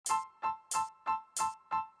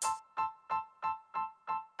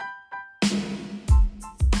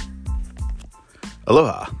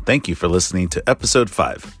Aloha. Thank you for listening to episode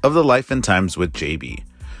 5 of The Life and Times with JB.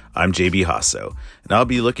 I'm JB Hasso, and I'll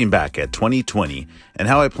be looking back at 2020 and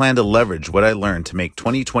how I plan to leverage what I learned to make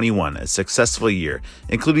 2021 a successful year,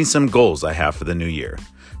 including some goals I have for the new year.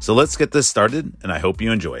 So let's get this started, and I hope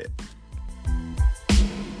you enjoy it.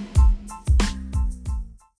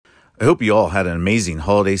 I hope you all had an amazing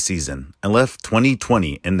holiday season and left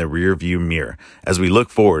 2020 in the rearview mirror as we look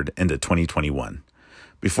forward into 2021.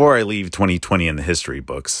 Before I leave 2020 in the history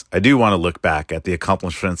books, I do want to look back at the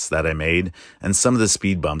accomplishments that I made and some of the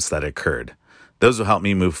speed bumps that occurred. Those will help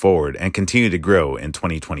me move forward and continue to grow in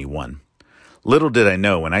 2021. Little did I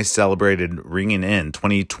know when I celebrated ringing in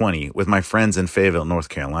 2020 with my friends in Fayetteville, North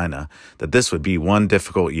Carolina, that this would be one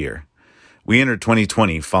difficult year. We entered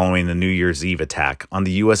 2020 following the New Year's Eve attack on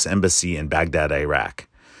the U.S. Embassy in Baghdad, Iraq.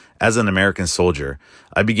 As an American soldier,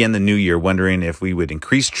 I began the new year wondering if we would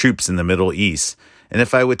increase troops in the Middle East and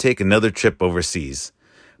if I would take another trip overseas.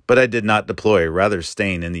 But I did not deploy, rather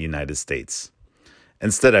staying in the United States.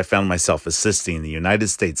 Instead, I found myself assisting the United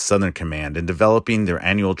States Southern Command in developing their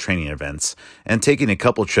annual training events and taking a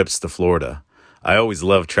couple trips to Florida. I always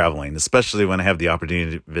love traveling, especially when I have the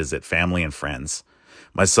opportunity to visit family and friends.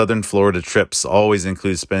 My Southern Florida trips always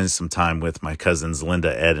include spending some time with my cousins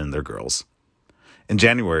Linda, Ed, and their girls. In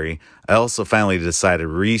January, I also finally decided to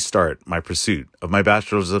restart my pursuit of my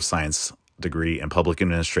Bachelor's of Science degree in Public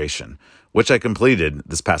Administration, which I completed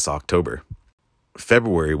this past October.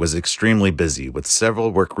 February was extremely busy with several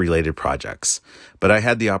work-related projects, but I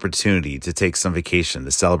had the opportunity to take some vacation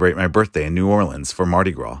to celebrate my birthday in New Orleans for Mardi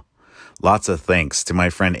Gras. Lots of thanks to my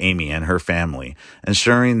friend Amy and her family,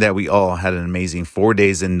 ensuring that we all had an amazing 4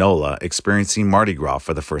 days in NOLA experiencing Mardi Gras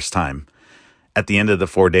for the first time. At the end of the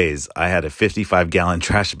 4 days, I had a 55-gallon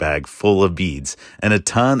trash bag full of beads and a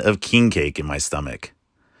ton of king cake in my stomach.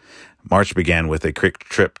 March began with a quick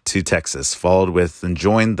trip to Texas, followed with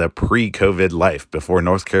enjoying the pre-COVID life before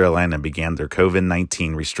North Carolina began their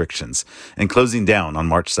COVID-19 restrictions and closing down on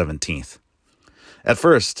March 17th. At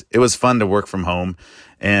first, it was fun to work from home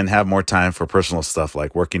and have more time for personal stuff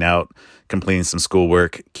like working out, completing some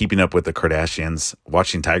schoolwork, keeping up with the Kardashians,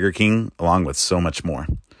 watching Tiger King, along with so much more.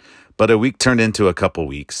 But a week turned into a couple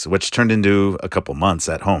weeks, which turned into a couple months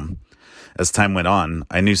at home. As time went on,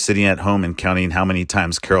 I knew sitting at home and counting how many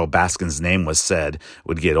times Carol Baskin's name was said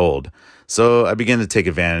would get old. So I began to take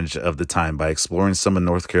advantage of the time by exploring some of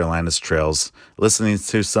North Carolina's trails, listening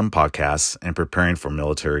to some podcasts, and preparing for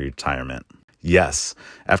military retirement. Yes,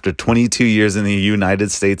 after 22 years in the United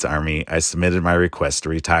States Army, I submitted my request to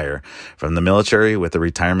retire from the military with a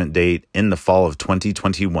retirement date in the fall of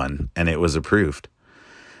 2021, and it was approved.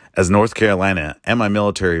 As North Carolina and my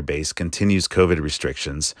military base continues COVID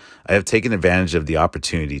restrictions, I have taken advantage of the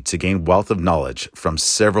opportunity to gain wealth of knowledge from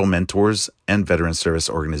several mentors and veteran service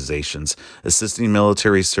organizations assisting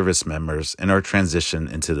military service members in our transition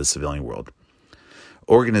into the civilian world.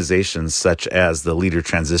 Organizations such as the Leader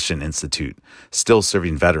Transition Institute, Still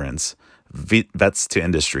Serving Veterans, Vets to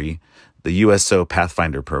Industry, the USO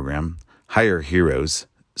Pathfinder Program, Hire Heroes,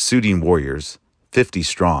 Suiting Warriors, 50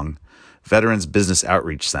 Strong, Veterans Business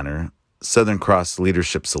Outreach Center, Southern Cross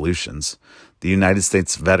Leadership Solutions, the United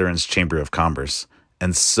States Veterans Chamber of Commerce,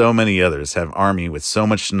 and so many others have Army with so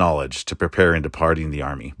much knowledge to prepare in departing the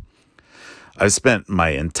Army. I've spent my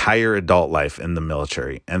entire adult life in the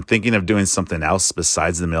military, and thinking of doing something else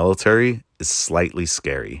besides the military is slightly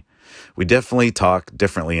scary. We definitely talk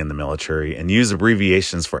differently in the military and use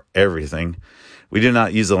abbreviations for everything. We do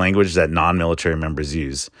not use the language that non-military members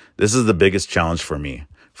use. This is the biggest challenge for me.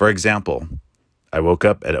 For example, I woke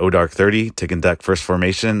up at ODARC 30 to conduct first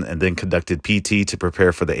formation and then conducted PT to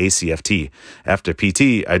prepare for the ACFT. After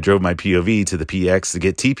PT, I drove my POV to the PX to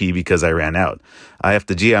get TP because I ran out. I have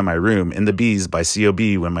to GI my room in the Bs by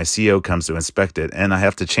COB when my CO comes to inspect it, and I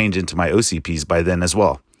have to change into my OCPs by then as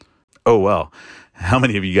well. Oh well, how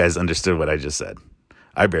many of you guys understood what I just said?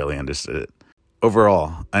 I barely understood it.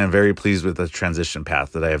 Overall, I am very pleased with the transition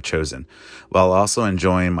path that I have chosen, while also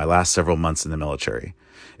enjoying my last several months in the military.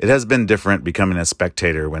 It has been different becoming a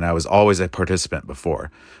spectator when I was always a participant before,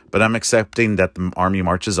 but I'm accepting that the Army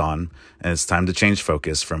marches on, and it's time to change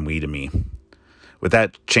focus from we to me. With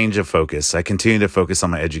that change of focus, I continue to focus on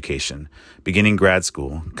my education, beginning grad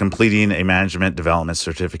school, completing a management development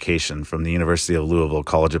certification from the University of Louisville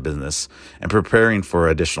College of Business, and preparing for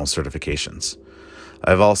additional certifications.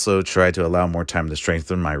 I've also tried to allow more time to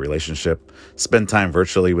strengthen my relationship, spend time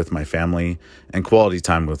virtually with my family, and quality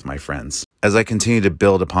time with my friends. As I continue to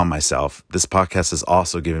build upon myself, this podcast has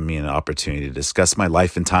also given me an opportunity to discuss my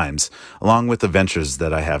life and times, along with adventures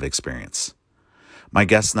that I have experienced. My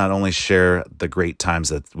guests not only share the great times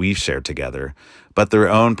that we've shared together, but their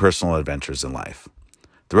own personal adventures in life.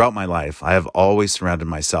 Throughout my life, I have always surrounded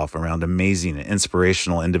myself around amazing and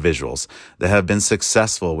inspirational individuals that have been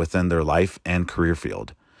successful within their life and career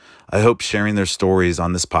field. I hope sharing their stories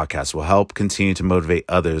on this podcast will help continue to motivate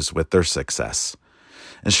others with their success.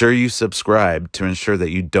 Ensure you subscribe to ensure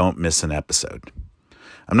that you don't miss an episode.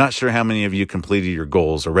 I'm not sure how many of you completed your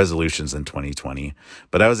goals or resolutions in 2020,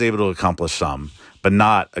 but I was able to accomplish some, but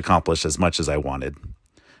not accomplish as much as I wanted.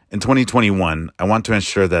 In 2021, I want to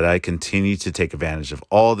ensure that I continue to take advantage of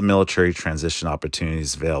all the military transition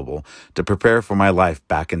opportunities available to prepare for my life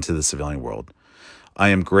back into the civilian world. I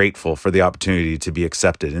am grateful for the opportunity to be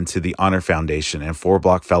accepted into the Honor Foundation and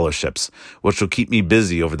 4-block fellowships, which will keep me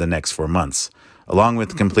busy over the next 4 months, along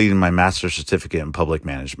with completing my master's certificate in public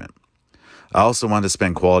management. I also want to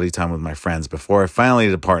spend quality time with my friends before I finally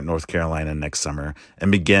depart North Carolina next summer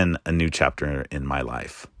and begin a new chapter in my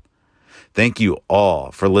life. Thank you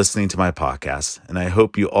all for listening to my podcast, and I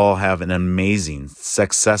hope you all have an amazing,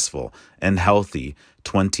 successful, and healthy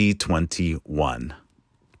 2021.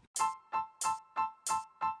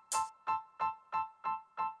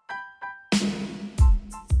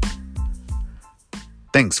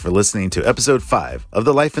 Thanks for listening to episode 5 of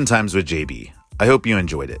The Life and Times with JB. I hope you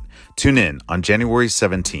enjoyed it. Tune in on January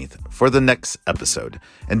 17th for the next episode.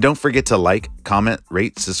 And don't forget to like, comment,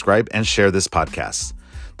 rate, subscribe, and share this podcast.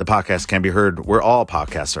 The podcast can be heard where all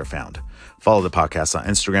podcasts are found. Follow the podcast on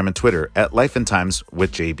Instagram and Twitter at Life and Times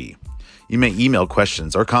with JB. You may email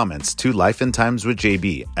questions or comments to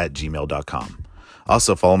lifeandtimeswithjb@gmail.com.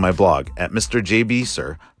 Also follow my blog at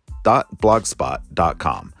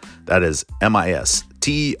mrjbsir.blogspot.com. That is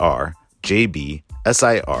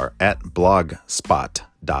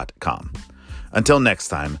MISTERJBSIR@blogspot.com. Until next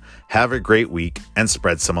time, have a great week and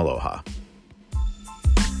spread some aloha.